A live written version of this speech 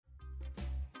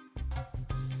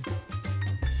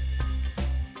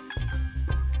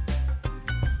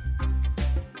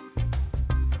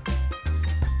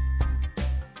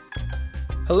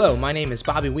Hello, my name is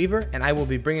Bobby Weaver, and I will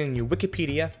be bringing you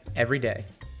Wikipedia every day.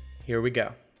 Here we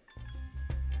go.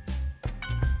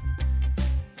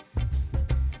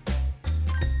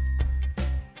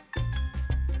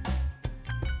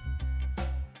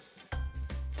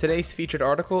 Today's featured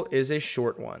article is a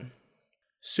short one.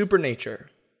 Supernature.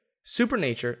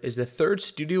 Supernature is the third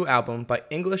studio album by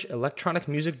English electronic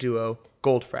music duo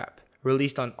Goldfrapp,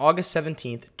 released on August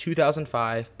 17,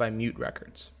 2005 by Mute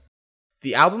Records.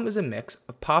 The album is a mix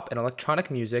of pop and electronic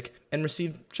music and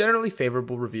received generally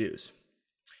favorable reviews.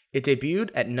 It debuted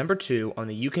at number 2 on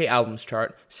the UK Albums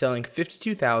Chart, selling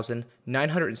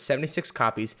 52,976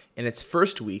 copies in its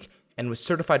first week, and was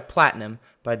certified platinum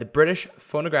by the British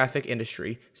phonographic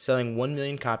industry, selling 1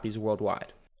 million copies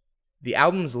worldwide. The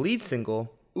album's lead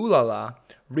single, Ooh La La,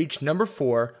 reached number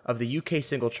 4 of the UK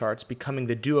single charts, becoming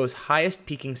the duo's highest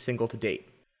peaking single to date.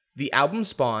 The album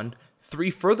spawned 3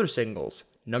 further singles,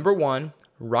 number 1,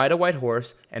 Ride a White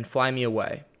Horse, and Fly Me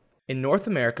Away. In North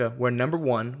America, where number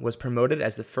 1 was promoted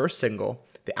as the first single,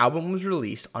 the album was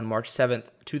released on March 7,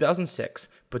 2006,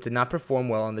 but did not perform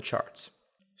well on the charts.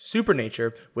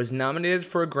 Supernature was nominated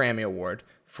for a Grammy Award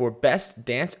for Best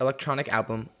Dance Electronic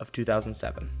Album of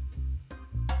 2007.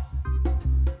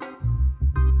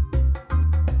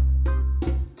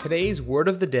 Today's word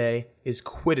of the day is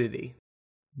quiddity.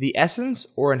 The essence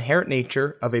or inherent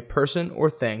nature of a person or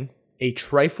thing, a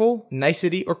trifle,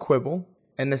 nicety or quibble,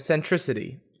 and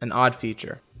eccentricity, an odd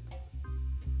feature.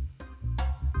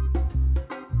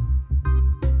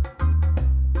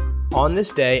 On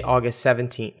this day, August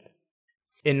 17th.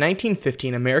 In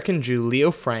 1915, American Jew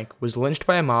Leo Frank was lynched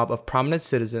by a mob of prominent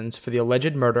citizens for the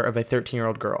alleged murder of a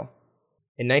 13-year-old girl.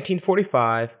 In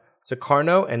 1945,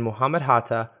 Sukarno and Muhammad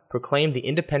Hatta proclaimed the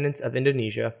independence of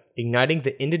Indonesia, igniting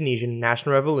the Indonesian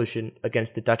National Revolution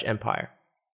against the Dutch Empire.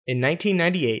 In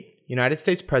 1998, United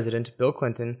States President Bill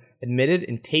Clinton admitted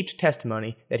in taped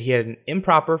testimony that he had an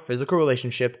improper physical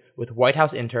relationship with White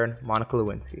House intern Monica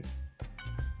Lewinsky.